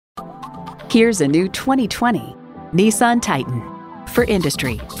Here's a new 2020 Nissan Titan. For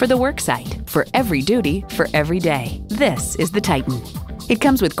industry, for the work site, for every duty, for every day. This is the Titan. It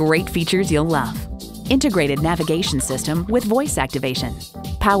comes with great features you'll love. Integrated navigation system with voice activation.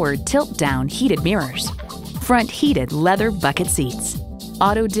 Powered tilt-down heated mirrors. Front heated leather bucket seats.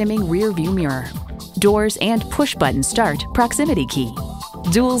 Auto-dimming rear view mirror. Doors and push-button start proximity key.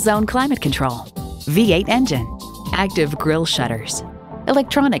 Dual-zone climate control. V8 engine. Active grille shutters.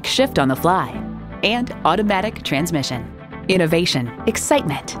 Electronic shift on the fly. And automatic transmission. Innovation,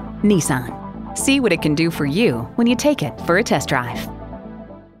 excitement, Nissan. See what it can do for you when you take it for a test drive.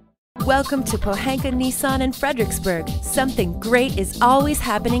 Welcome to Pohanka Nissan in Fredericksburg. Something great is always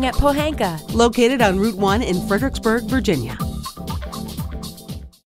happening at Pohanka. Located on Route 1 in Fredericksburg, Virginia.